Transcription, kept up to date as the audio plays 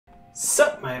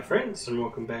Sup, my friends, and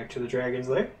welcome back to the Dragon's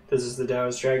Lair. This is the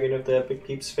Taurus Dragon of the Epic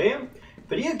Peeps fam,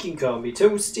 but you can call me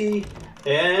Toasty,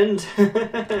 and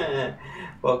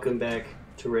welcome back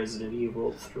to Resident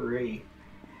Evil 3.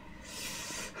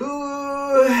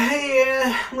 Ooh,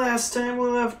 yeah, last time we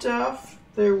left off,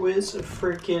 there was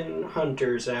freaking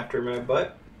hunters after my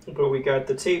butt, but we got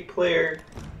the tape player.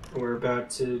 We're about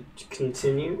to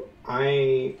continue.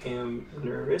 I am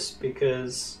nervous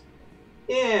because...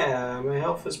 yeah, my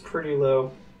health is pretty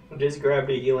low. I just grabbed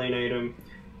a healing item.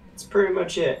 That's pretty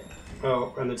much it.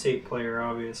 Oh, and the tape player,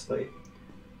 obviously.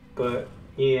 But,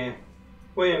 yeah.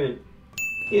 Wait a minute.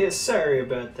 Yeah, sorry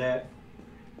about that.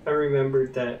 I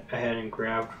remembered that I hadn't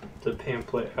grabbed the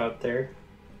pamphlet out there.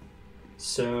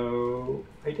 So,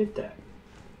 I did that.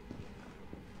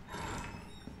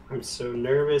 I'm so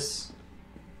nervous.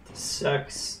 This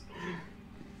sucks.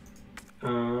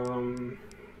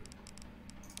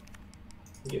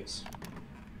 Yes.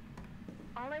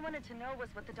 All I wanted to know was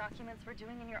what the documents were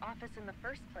doing in your office in the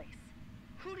first place.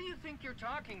 Who do you think you're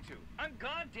talking to? I'm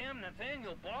goddamn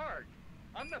Nathaniel Bard.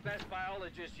 I'm the best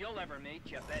biologist you'll ever meet,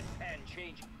 you bedpan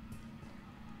changing.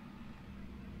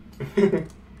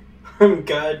 I'm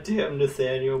goddamn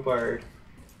Nathaniel Bard.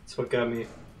 That's what got me.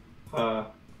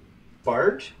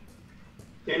 Bard?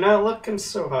 You're not looking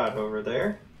so hot over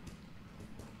there.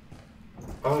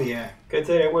 Oh yeah, good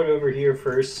thing I went over here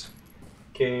first.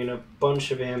 Getting a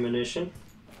bunch of ammunition.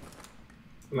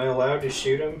 Am I allowed to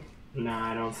shoot him?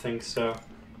 Nah, I don't think so.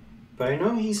 But I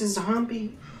know he's a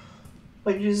zombie.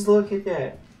 Like, just look at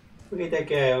that. Look at that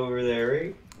guy over there,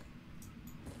 right?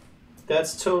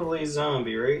 That's totally a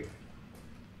zombie, right?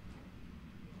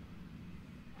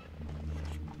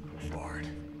 Bard.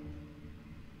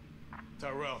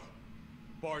 Tyrell.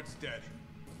 Bard's dead.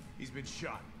 He's been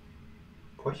shot.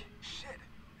 What? Shit.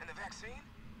 And the vaccine?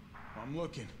 I'm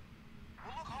looking.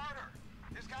 Well, look harder.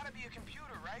 There's gotta be a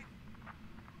computer, right?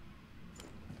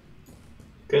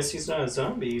 Guess he's not a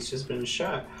zombie, he's just been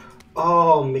shot.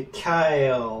 Oh,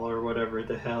 Mikhail, or whatever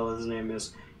the hell his name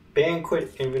is.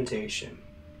 Banquet invitation.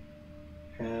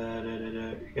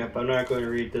 Yep, I'm not going to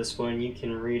read this one. You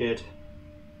can read it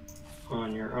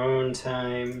on your own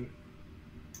time.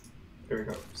 There we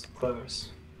go. It's close.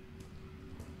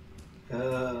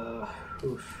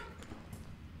 Oof.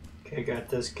 Okay, got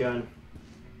this gun.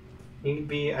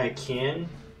 Maybe I can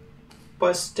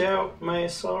bust out my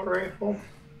assault rifle.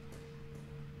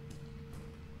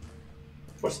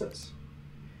 What's this?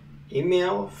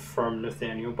 Email from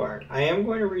Nathaniel Bard. I am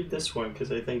going to read this one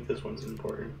because I think this one's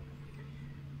important.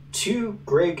 To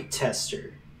Greg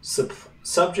Tester.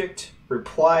 Subject,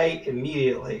 reply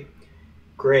immediately.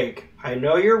 Greg, I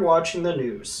know you're watching the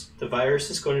news. The virus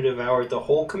is going to devour the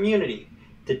whole community.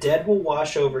 The dead will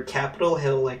wash over Capitol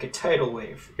Hill like a tidal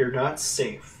wave. You're not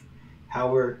safe.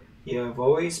 However, you have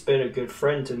always been a good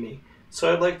friend to me,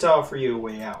 so I'd like to offer you a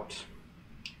way out.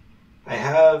 I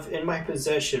have in my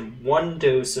possession 1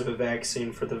 dose of a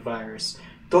vaccine for the virus,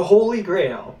 the Holy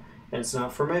Grail, and it's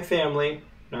not for my family,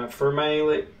 not for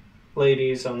my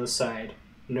ladies on the side.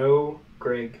 No,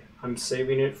 Greg, I'm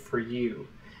saving it for you.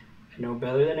 I know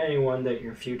better than anyone that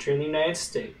your future in the United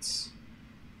States.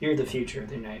 You're the future of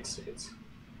the United States.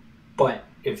 But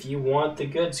if you want the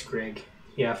goods, Greg,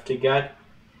 you've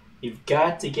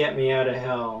got to get me out of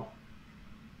hell.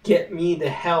 Get me the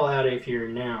hell out of here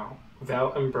now,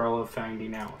 without Umbrella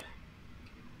finding out.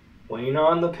 Lean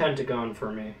on the Pentagon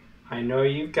for me. I know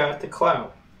you've got the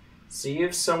clout. See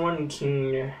if someone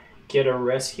can get a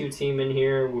rescue team in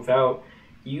here without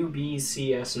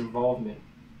UBCS involvement.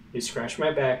 You scratch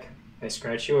my back, I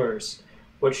scratch yours.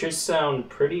 Which should sound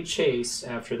pretty chaste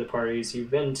after the parties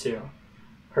you've been to.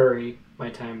 Hurry, my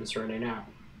time is running out.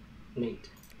 Nate.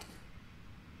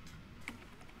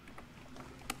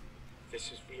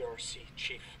 This is VRC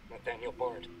Chief Nathaniel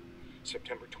Bard,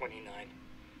 September 29,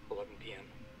 11 p.m.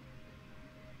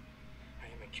 I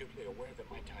am acutely aware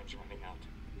that my time's running out.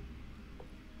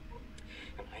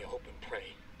 And I hope and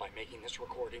pray, by making this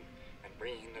recording and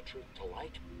bringing the truth to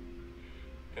light,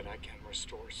 that I can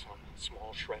restore some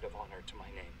small shred of honor to my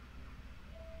name.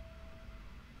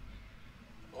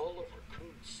 All of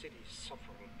Raccoon City's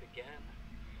suffering began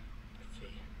with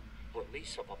the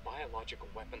release of a biological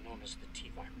weapon known as the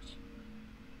T-virus.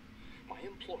 My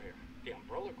employer, the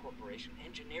Umbrella Corporation,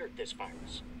 engineered this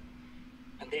virus,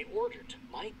 and they ordered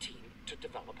my team to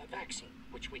develop a vaccine,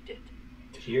 which we did.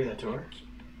 Did you hear that door? I keep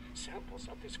samples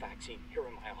of this vaccine here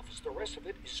in my office. The rest of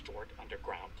it is stored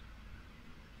underground.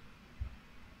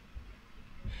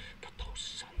 But those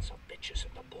sons of bitches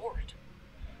at the board,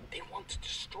 they want to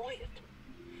destroy it.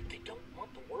 They don't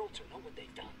want the world to know what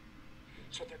they've done.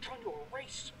 So they're trying to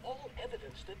erase all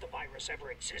evidence that the virus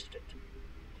ever existed.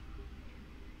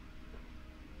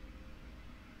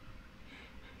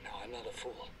 I'm not a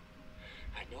fool.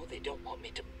 I know they don't want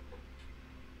me to...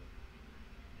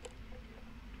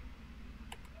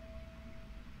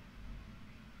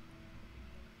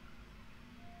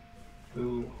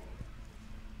 Ooh.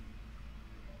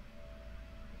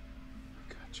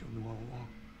 God, Jill knew all along.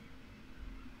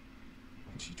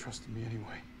 And she trusted me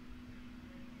anyway.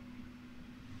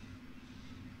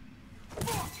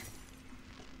 Fuck!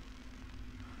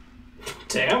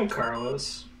 Damn,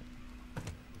 Carlos.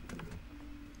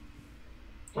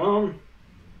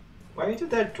 Why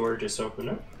did that door just open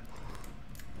up?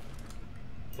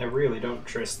 I really don't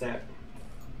trust that.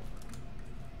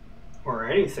 Or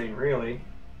anything, really.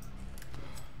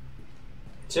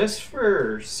 Just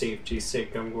for safety's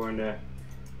sake, I'm going to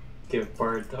give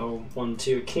Bart the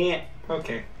 1-2. Can't.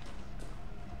 Okay.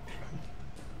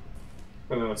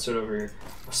 Oh, what's it over here?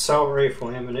 Assault rifle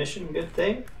ammunition, good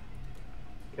thing.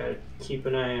 Gotta keep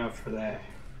an eye out for that.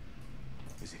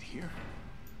 Is it here?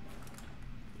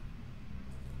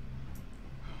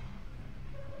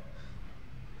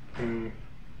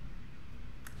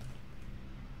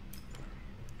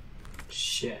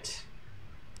 Shit.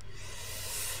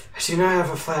 I do not have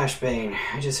a flashbang.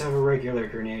 I just have a regular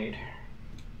grenade.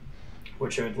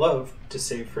 Which I'd love to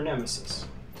save for Nemesis.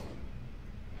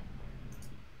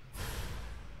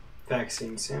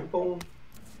 Vaccine sample.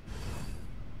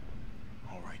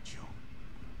 Alright, Joe.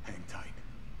 Hang tight.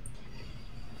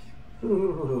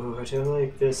 Ooh, I don't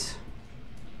like this.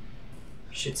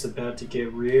 Shit's about to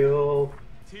get real.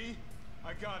 T,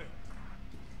 I got it.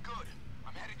 Good.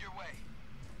 I'm headed your way.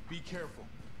 Be careful.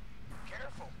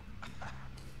 Careful.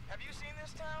 Have you seen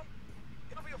this town?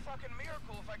 It'll be a fucking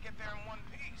miracle if I get there in one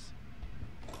piece.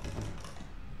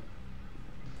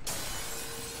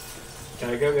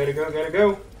 Gotta go, gotta go, gotta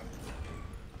go.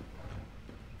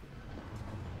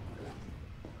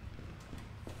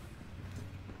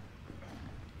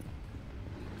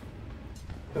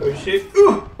 Oh shit.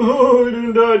 Ooh! Oh, I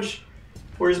didn't dodge.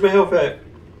 Where's my health at?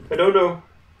 I don't know.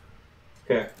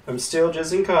 Okay, I'm still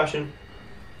just in caution.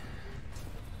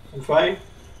 I'm fine.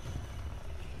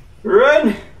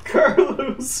 Run!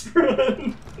 Carlos,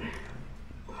 run!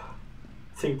 I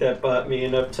think that bought me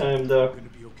enough time though. I'm gonna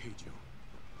be okay, Joe.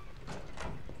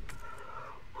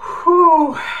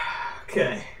 Whew.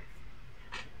 Okay.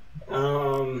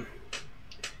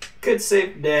 Could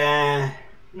save. Nah.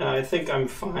 No, I think I'm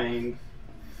fine.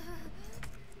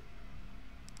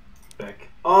 Back.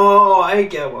 Oh, I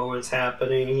get what was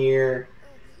happening here.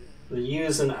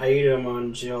 Use an item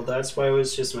on Jill. That's why it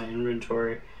was just my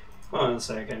inventory. Hold on a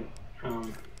second.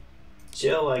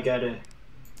 Jill, I gotta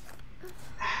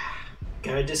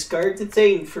discard the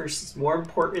thing first. It's more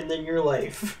important than your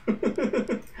life.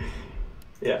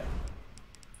 Yeah.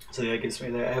 So that gives me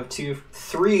that. I have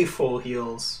 3 full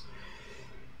heals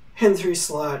and 3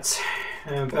 slots.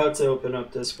 I'm about to open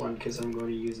up this one because I'm going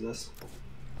to use this.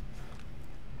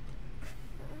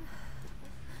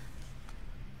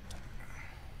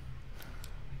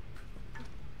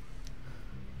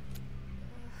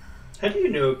 How do you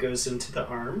know it goes into the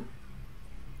arm?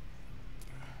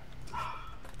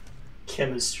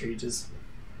 Chemistry, just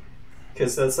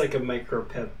because that's like a micro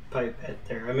pipette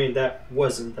there. I mean, that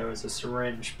was a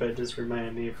syringe, but it just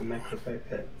reminded me of a micro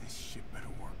pipette. This shit better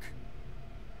work.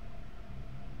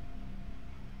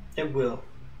 It will.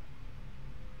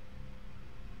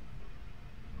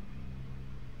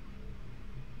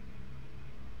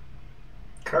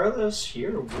 Carlos,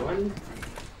 you're one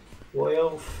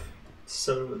loyal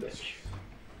son of a bitch.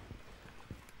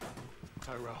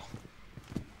 Tyrell,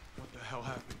 what the hell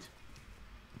happened?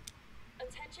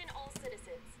 Attention all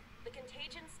citizens. The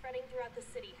contagion spreading throughout the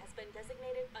city has been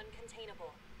designated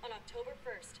uncontainable. On October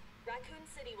 1st, Raccoon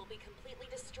City will be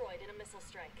completely destroyed in a missile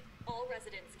strike. All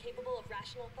residents capable of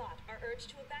rational thought are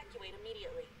urged to evacuate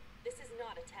immediately. This is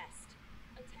not a test.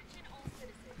 Attention all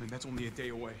citizens. I mean, that's only a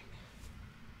day away.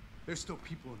 There's still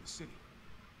people in the city.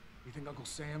 You think Uncle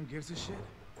Sam gives a shit?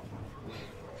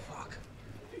 Fuck.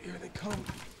 Here they come.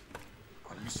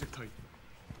 Oh, you sit tight.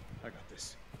 I got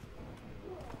this.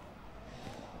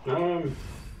 Better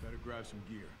grab some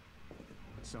gear.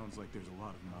 It sounds like there's a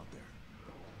lot of them out there.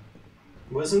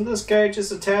 Wasn't this guy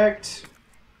just attacked?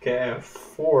 Okay, I have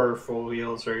 4 full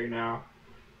heals right now.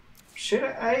 Should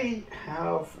I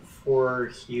have 4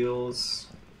 heals?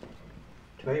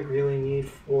 Do I really need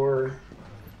 4?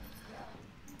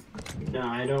 No,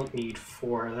 I don't need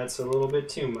 4. That's a little bit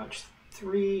too much.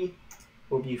 3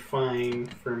 will be fine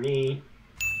for me.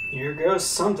 Here goes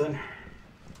something.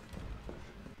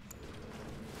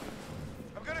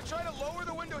 I'm gonna try to lower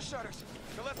the window shutters.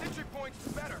 The less entry points,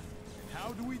 the better.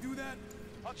 How do we do that?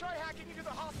 I'll try hacking into the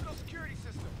hospital security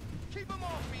system. Keep them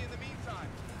off me in the meantime.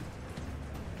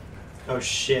 Oh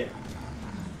shit.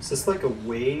 Is this like a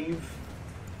wave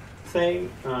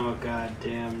thing? Oh god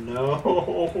damn,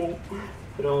 no.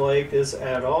 I don't like this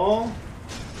at all.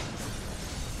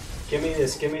 Give me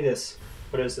this, give me this.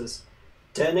 What is this?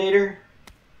 Detonator?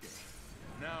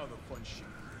 Now the fun shit.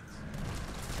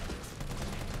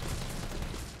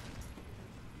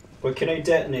 What can I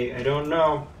detonate? I don't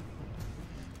know.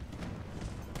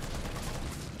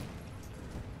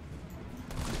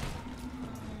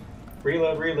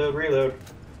 Reload, reload, reload.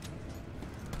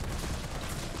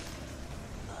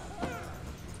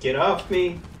 Get off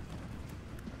me.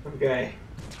 Okay.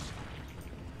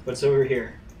 What's over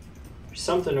here? There's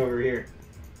something over here.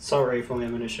 Assault rifle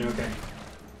ammunition, okay.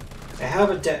 I have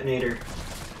a detonator,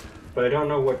 but I don't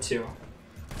know what to.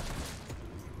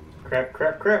 Crap,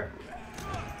 crap, crap.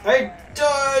 I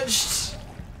dodged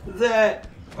that.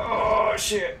 Oh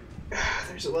shit.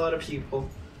 There's a lot of people.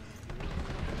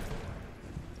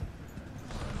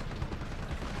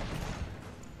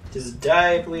 Just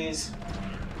die, please.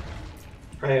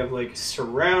 I am like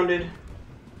surrounded.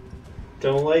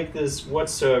 Don't like this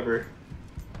whatsoever.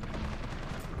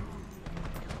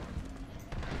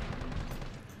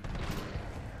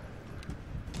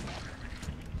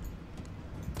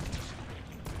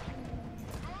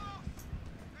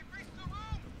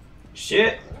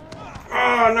 Shit.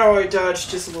 Oh no, I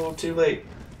dodged just a little too late.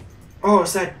 Oh,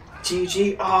 is that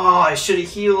GG? Oh, I should have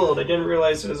healed. I didn't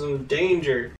realize I was in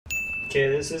danger. Okay,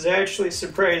 this is actually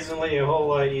surprisingly a whole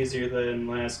lot easier than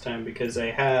last time because I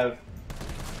have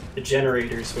the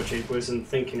generators, which I wasn't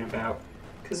thinking about.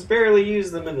 Because I barely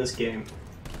use them in this game.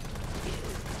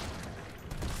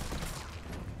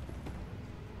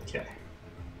 Okay.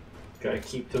 Gotta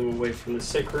keep them away from the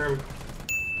sick room.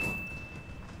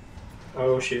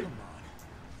 Oh shit.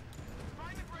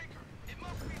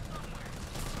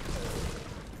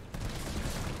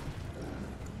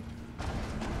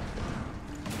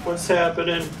 What's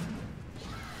happening?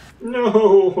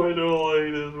 No, I don't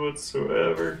like this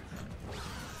whatsoever.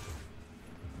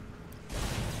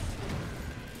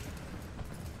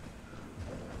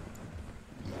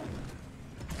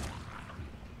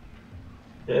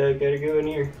 Yeah, I gotta go in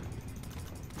here.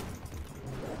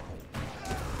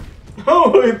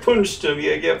 Oh, I punched him.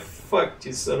 Yeah, get fucked,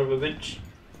 you son of a bitch.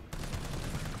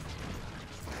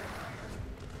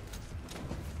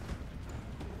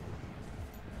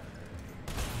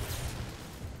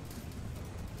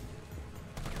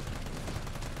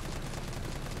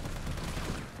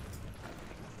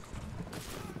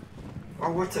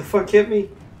 Oh, what the fuck hit me?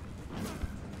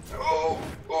 Oh,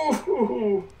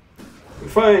 oh, I'm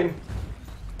fine.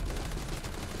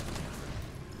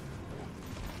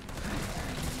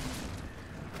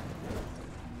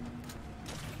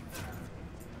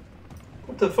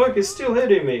 What the fuck is still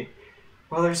hitting me?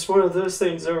 Well, there's one of those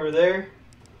things over there.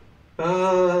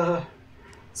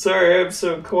 Sorry I'm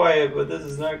so quiet, but this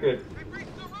is not good.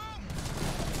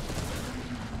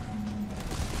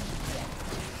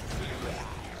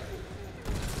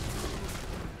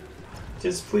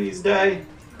 Just please die.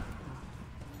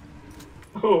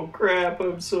 Oh crap,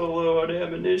 I'm so low on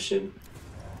ammunition.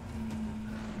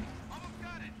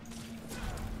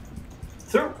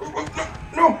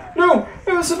 No, no,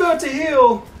 I was about to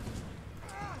heal.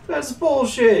 That's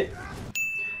bullshit.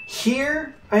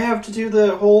 Here, I have to do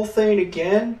the whole thing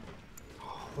again.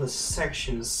 Oh, this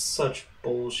section is such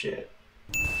bullshit.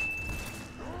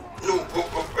 No,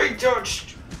 I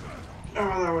dodged.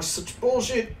 Oh, that was such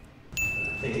bullshit.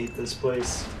 I hate this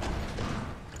place.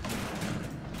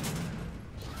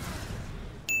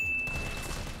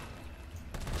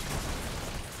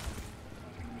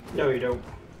 No, you don't.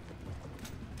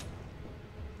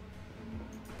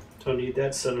 Don't need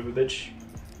that son of a bitch.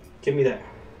 Give me that.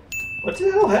 What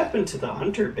the hell happened to the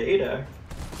Hunter Beta?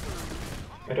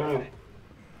 I don't know.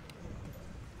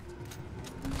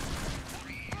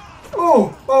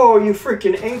 Oh! Oh, you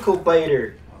freaking ankle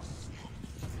biter!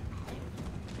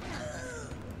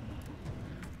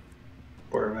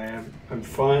 Where am I? I'm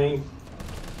fine.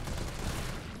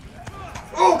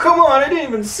 Oh, come on! I didn't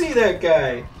even see that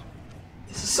guy!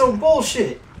 This is so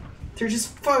bullshit! They're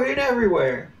just fucking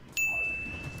everywhere!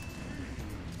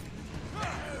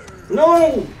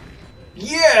 No!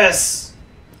 Yes!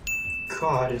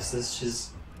 God, is this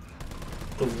just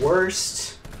the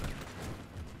worst?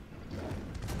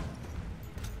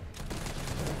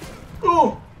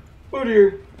 Oh! Oh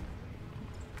dear.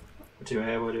 What do I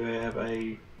have? What do I have?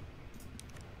 I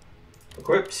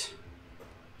equipped.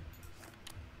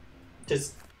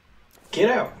 Just get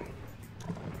out.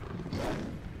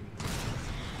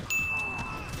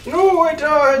 No, I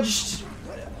dodged!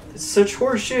 It's such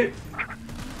horseshit.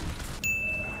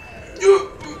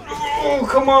 Oh,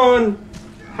 come on!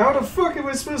 How the fuck am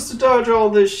I supposed to dodge all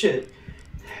this shit?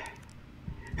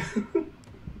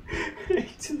 I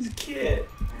just can't.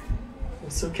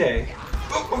 It's okay.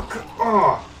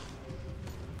 Oh.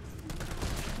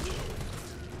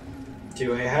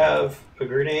 Do I have a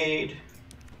grenade?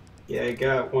 Yeah, I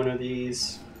got one of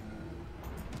these.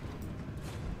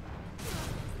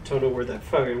 Don't know where that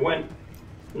fucking went.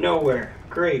 Nowhere.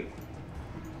 Great.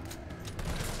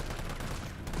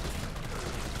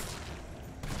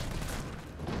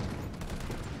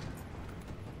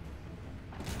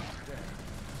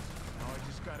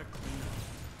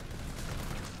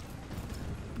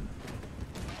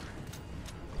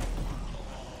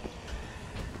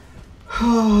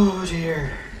 Oh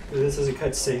dear. This is a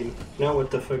cutscene. Now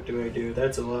what the fuck do I do?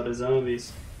 That's a lot of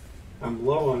zombies. I'm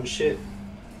low on shit.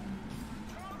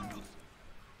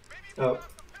 Oh.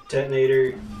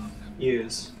 Detonator.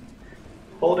 Use.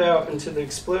 Hold out into the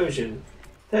explosion.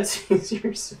 That's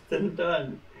easier said than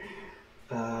done.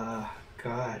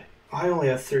 God. I only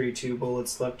have 32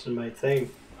 bullets left in my thing.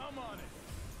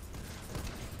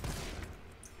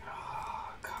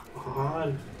 Oh, come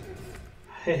on.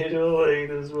 I don't like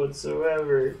this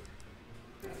whatsoever.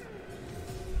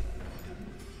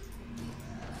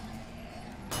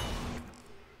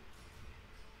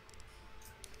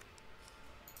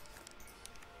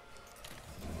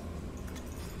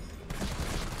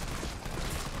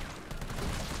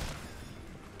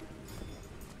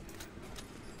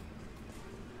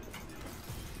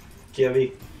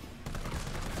 Gibby.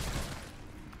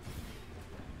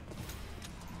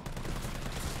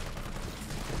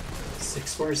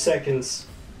 6 more seconds.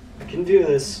 I can do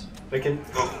this. I can.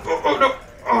 Oh no!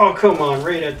 Oh, come on,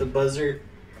 right at the buzzer.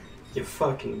 You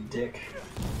fucking dick.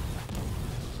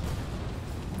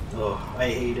 Oh, I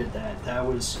hated that. That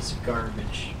was just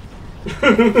garbage.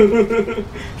 That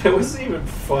wasn't even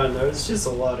fun. That was just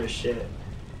a lot of shit.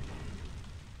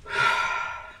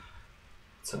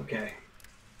 It's okay.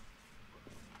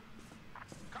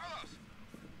 Carlos,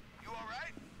 you all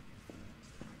right?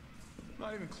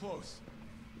 Not even close.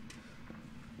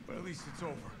 But at least it's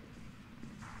over.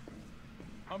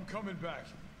 I'm coming back.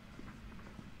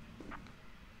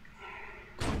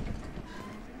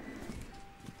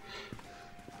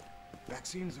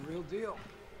 Vaccine's the real deal.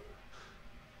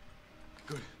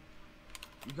 Good.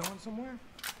 You going somewhere?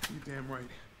 You damn right.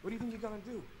 What do you think you're gonna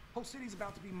do? Whole city's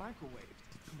about to be microwaved.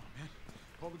 Come on, man.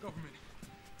 Call the government.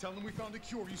 Tell them we found a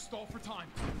cure. You stall for time.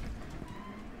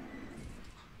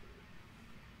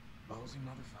 Ballsy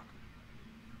motherfucker.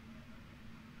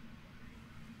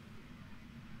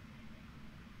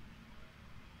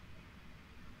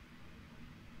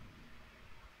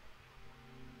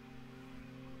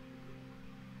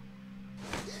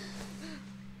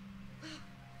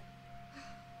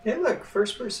 Hey look,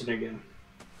 first person again.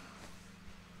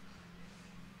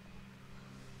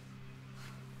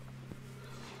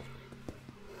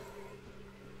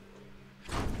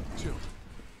 Jill.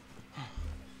 Oh,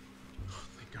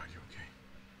 thank God you're okay.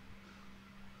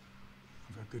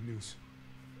 I've got good news.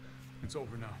 It's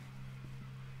over now.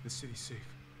 The city's safe.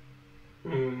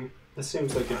 This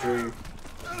seems like a dream.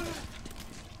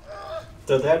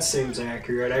 Though that seems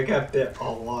accurate. I got bit a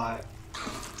lot.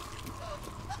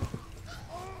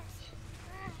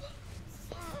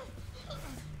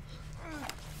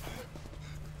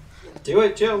 Do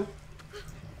it, Joe.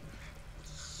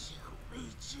 Shoot me,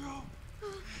 Joe.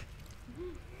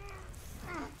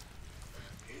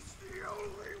 It's the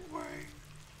only way.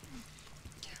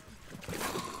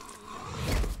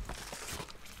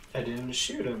 I didn't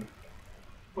shoot him.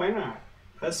 Why not?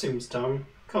 That seems dumb.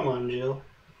 Come on, Jill.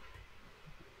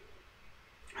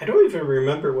 I don't even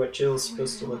remember what Jill's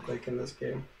supposed to look like in this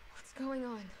game. What's going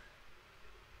on?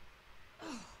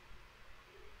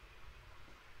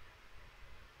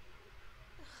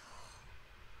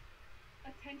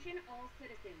 Attention all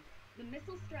citizens. The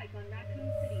missile strike on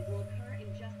Raccoon City will occur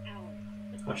in just hours.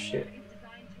 The Oh shit. is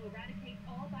designed to eradicate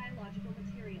all biological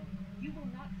material. You will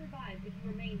not survive if you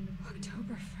remain in the city.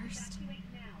 October 1st. Evacuate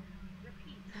now.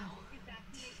 Repeat. No.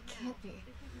 Evacuate It now. can't be.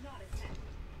 This is not a test.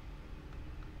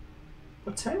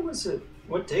 What time was it?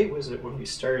 What date was it when we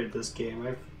started this game?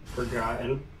 I've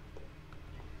forgotten.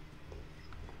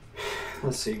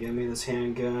 Let's see, give me this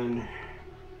handgun.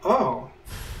 Oh!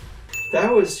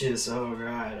 That was just, oh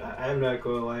god, I'm not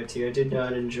going to lie to you. I did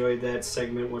not enjoy that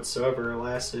segment whatsoever. It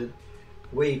lasted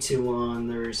way too long.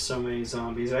 There were so many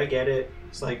zombies. I get it.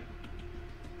 It's like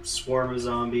a swarm of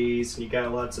zombies and you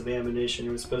got lots of ammunition.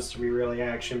 It was supposed to be really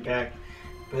action-packed.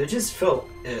 But it just felt,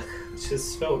 ugh. It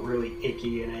just felt really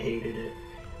icky and I hated it.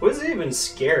 It wasn't even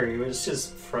scary. It was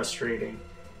just frustrating.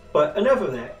 But enough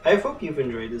of that. I hope you've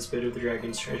enjoyed this bit of the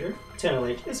Dragon's Treasure. Pretend a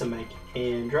like is a mic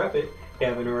and drop it. If you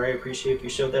haven't already, I appreciate if you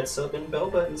showed that sub and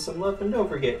bell button some love, and don't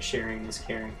forget sharing is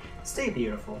caring. Stay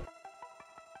beautiful.